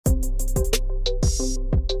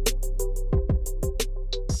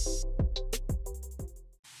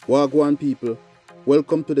Wagwan people,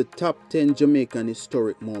 welcome to the top 10 Jamaican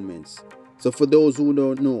historic moments. So for those who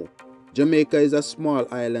don't know, Jamaica is a small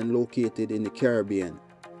island located in the Caribbean,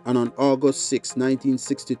 and on August 6,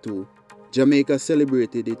 1962, Jamaica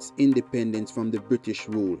celebrated its independence from the British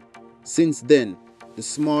rule. Since then, the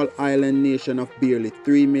small island nation of barely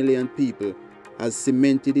 3 million people has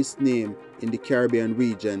cemented its name in the Caribbean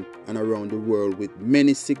region and around the world with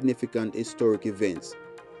many significant historic events.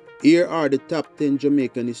 Here are the top 10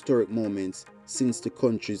 Jamaican historic moments since the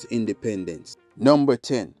country's independence. Number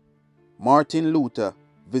 10. Martin Luther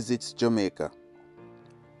visits Jamaica.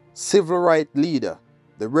 Civil rights leader,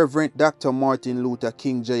 the Reverend Dr. Martin Luther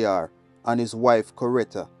King Jr. and his wife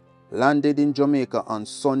Coretta landed in Jamaica on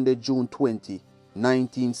Sunday, June 20,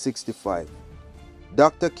 1965.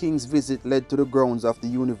 Dr. King's visit led to the grounds of the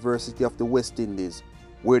University of the West Indies,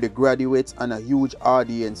 where the graduates and a huge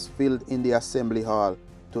audience filled in the assembly hall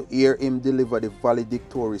to hear him deliver the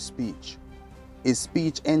valedictory speech. His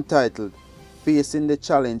speech, entitled Facing the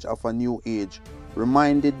Challenge of a New Age,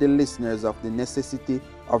 reminded the listeners of the necessity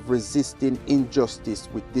of resisting injustice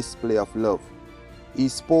with display of love. He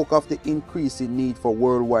spoke of the increasing need for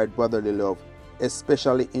worldwide brotherly love,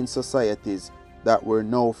 especially in societies that were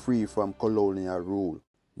now free from colonial rule.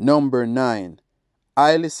 Number 9.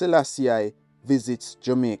 Haile Selassie visits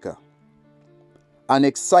Jamaica. An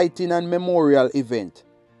exciting and memorial event,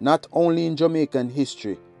 not only in Jamaican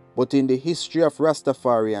history, but in the history of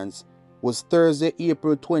Rastafarians, was Thursday,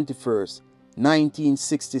 April 21st,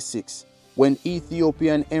 1966, when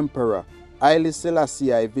Ethiopian Emperor Haile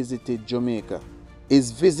Selassie visited Jamaica. His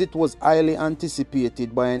visit was highly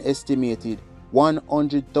anticipated by an estimated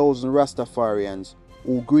 100,000 Rastafarians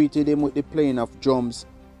who greeted him with the playing of drums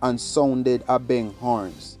and sounded abeng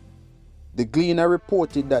horns. The Gleaner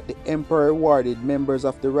reported that the emperor rewarded members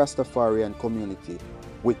of the Rastafarian community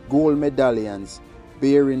with gold medallions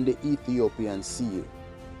bearing the Ethiopian seal,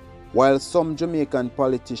 while some Jamaican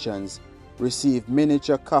politicians received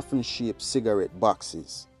miniature coffin-shaped cigarette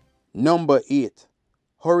boxes. Number 8.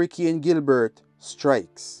 Hurricane Gilbert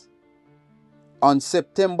strikes. On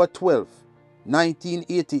September 12,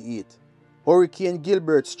 1988, Hurricane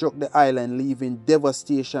Gilbert struck the island, leaving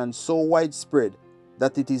devastation so widespread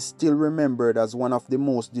that it is still remembered as one of the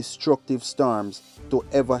most destructive storms to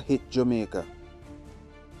ever hit Jamaica.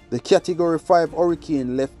 The Category 5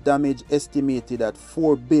 hurricane left damage estimated at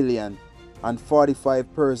 4 billion and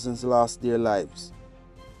 45 persons lost their lives.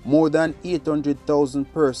 More than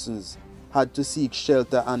 800,000 persons had to seek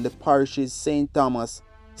shelter, and the parishes St. Thomas,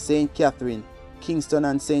 St. Catherine, Kingston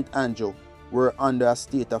and St. Andrew were under a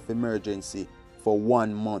state of emergency for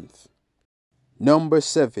 1 month. Number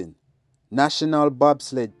 7. National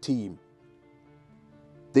Bobsled Team.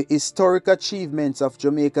 The historic achievements of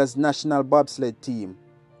Jamaica's national bobsled team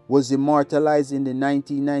was immortalized in the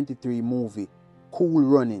 1993 movie Cool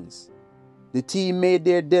Runnings. The team made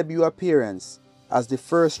their debut appearance as the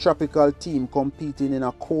first tropical team competing in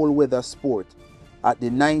a cold weather sport at the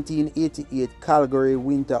 1988 Calgary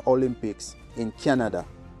Winter Olympics in Canada.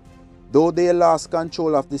 Though they lost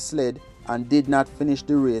control of the sled and did not finish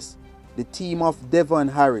the race, the team of Devon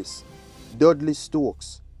Harris, Dudley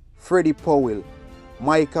Stokes, Freddie Powell,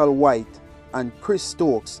 Michael White, and Chris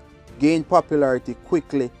Stokes gained popularity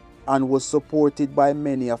quickly and was supported by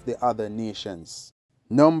many of the other nations.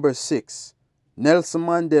 Number 6. Nelson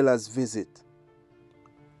Mandela's visit.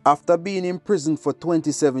 After being imprisoned for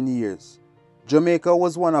 27 years, Jamaica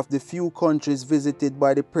was one of the few countries visited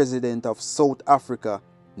by the President of South Africa,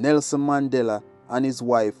 Nelson Mandela, and his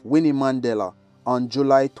wife, Winnie Mandela, on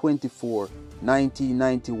July 24,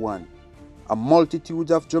 1991. A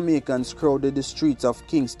multitude of Jamaicans crowded the streets of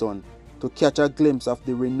Kingston to catch a glimpse of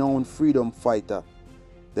the renowned freedom fighter.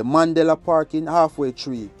 The Mandela Park in Halfway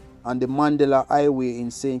Tree and the Mandela Highway in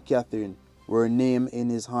St. Catherine were named in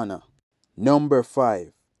his honor. Number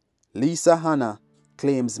 5. Lisa Hanna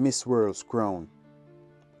claims Miss World's crown.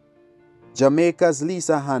 Jamaica's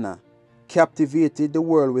Lisa Hanna captivated the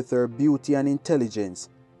world with her beauty and intelligence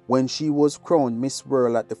when she was crowned Miss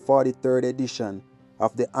World at the 43rd edition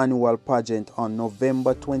of the annual pageant on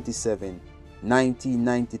November 27,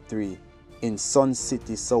 1993 in Sun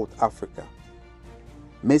City, South Africa.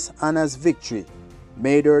 Miss Hanna's victory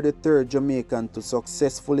made her the third Jamaican to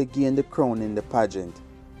successfully gain the crown in the pageant,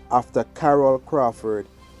 after Carol Crawford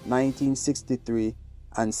 1963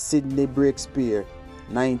 and Sidney Breakspeare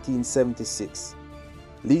 1976.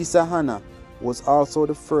 Lisa Hanna was also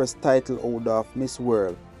the first title holder of Miss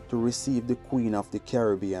World to receive the Queen of the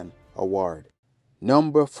Caribbean award.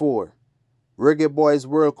 Number 4. Reggae Boys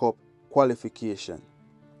World Cup qualification.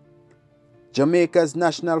 Jamaica's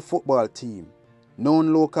national football team,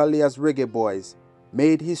 known locally as Reggae Boys,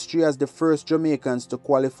 made history as the first Jamaicans to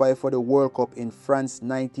qualify for the World Cup in France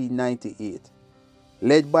 1998.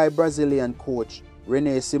 Led by Brazilian coach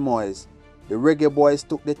René Simoes, the Reggae Boys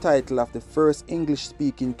took the title of the first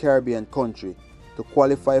English-speaking Caribbean country to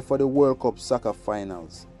qualify for the World Cup soccer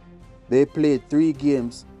finals. They played 3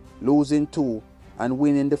 games, losing 2 and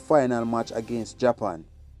winning the final match against Japan.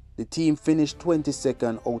 The team finished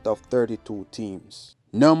 22nd out of 32 teams.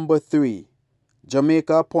 Number 3.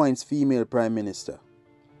 Jamaica appoints female Prime Minister.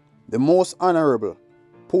 The Most Honorable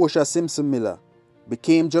Portia Simpson Miller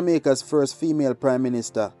became Jamaica's first female Prime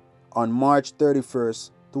Minister on March 31,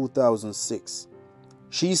 2006.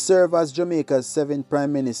 She served as Jamaica's 7th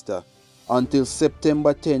Prime Minister until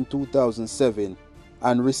September 10, 2007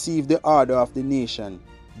 and received the Order of the Nation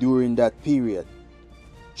during that period.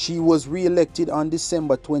 She was re-elected on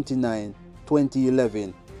December 29,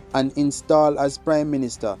 2011 and installed as Prime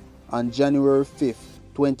Minister on January 5,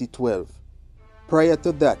 2012. Prior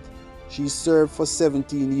to that, she served for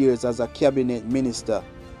 17 years as a cabinet minister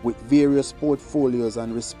with various portfolios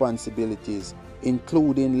and responsibilities,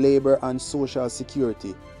 including labor and social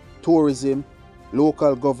security, tourism,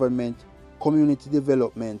 local government, community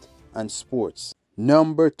development, and sports.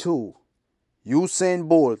 Number 2. Usain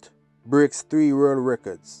Bolt breaks 3 world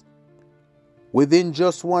records. Within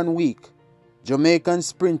just 1 week, Jamaican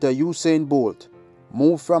sprinter Usain Bolt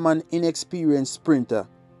moved from an inexperienced sprinter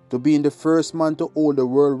to being the first man to hold the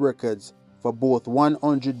world records for both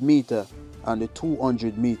 100 meter and the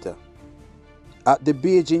 200 meter. At the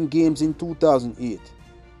Beijing Games in 2008,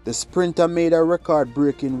 the sprinter made a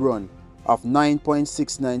record-breaking run of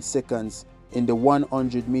 9.69 seconds in the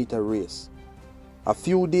 100 meter race. A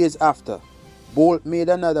few days after, Bolt made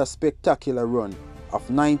another spectacular run of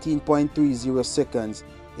 19.30 seconds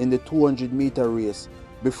in the 200 meter race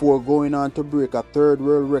before going on to break a 3rd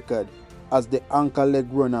world record as the anchor leg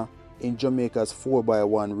runner in Jamaica's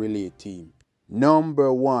 4x1 relay team.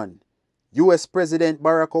 Number 1. US President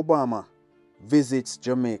Barack Obama visits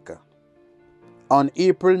Jamaica. On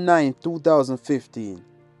April 9, 2015,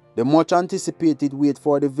 the much anticipated wait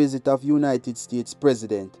for the visit of United States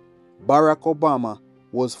President Barack Obama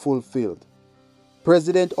was fulfilled.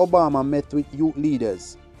 President Obama met with youth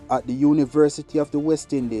leaders at the University of the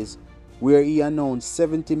West Indies, where he announced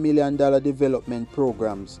 $70 million development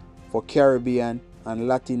programs for Caribbean and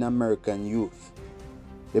Latin American youth.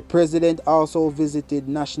 The president also visited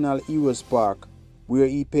National Heroes Park, where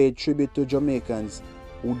he paid tribute to Jamaicans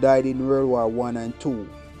who died in World War I and II,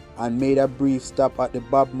 and made a brief stop at the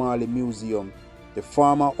Bob Marley Museum, the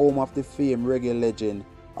former home of the famed reggae legend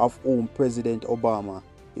of whom President Obama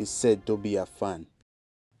is said to be a fan.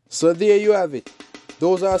 So there you have it.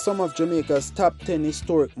 Those are some of Jamaica's top 10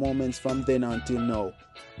 historic moments from then until now.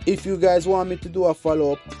 If you guys want me to do a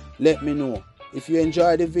follow-up, let me know. If you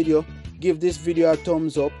enjoyed the video, give this video a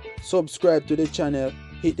thumbs up, subscribe to the channel,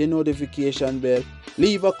 hit the notification bell,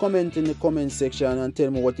 leave a comment in the comment section and tell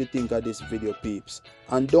me what you think of this video, peeps.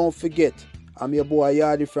 And don't forget, I'm your boy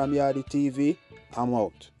Yardi from Yardi TV. I'm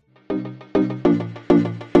out.